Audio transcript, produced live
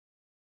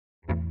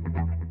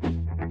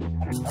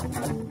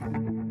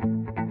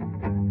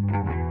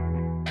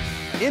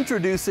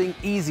Introducing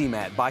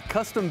EasyMat by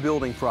Custom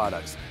Building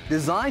Products.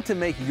 Designed to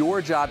make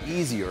your job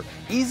easier,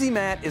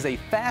 EasyMat is a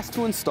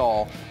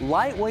fast-to-install,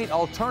 lightweight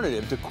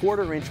alternative to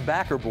quarter-inch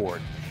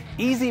backerboard.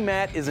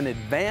 EasyMat is an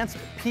advanced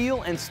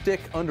peel and stick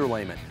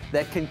underlayment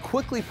that can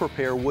quickly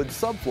prepare wood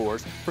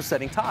subfloors for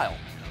setting tile.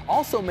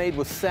 Also made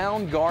with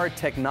SoundGuard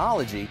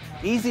technology,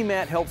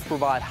 EasyMat helps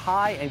provide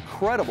high and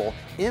credible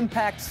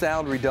impact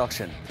sound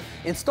reduction.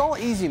 Install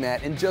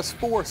EasyMat in just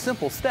 4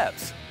 simple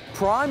steps.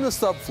 Prime the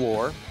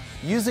subfloor.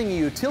 Using a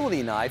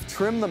utility knife,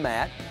 trim the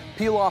mat,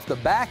 peel off the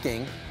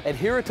backing,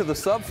 adhere it to the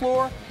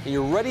subfloor, and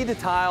you're ready to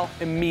tile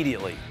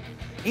immediately.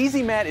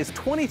 EasyMat is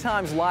 20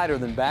 times lighter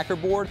than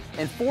backerboard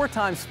and 4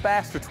 times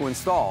faster to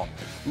install.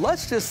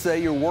 Let's just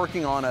say you're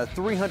working on a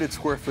 300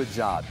 square foot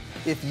job.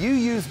 If you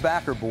use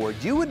backerboard,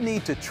 you would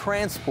need to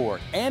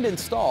transport and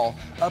install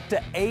up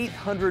to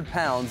 800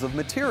 pounds of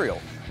material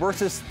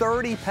versus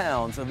 30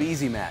 pounds of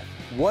EasyMat.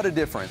 What a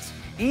difference!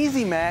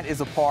 EasyMat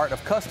is a part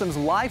of Custom's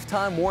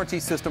lifetime warranty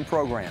system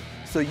program,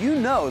 so you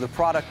know the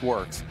product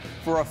works.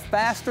 For a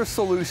faster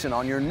solution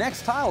on your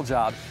next tile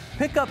job,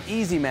 pick up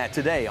EasyMat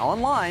today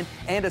online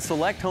and at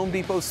select Home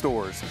Depot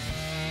stores.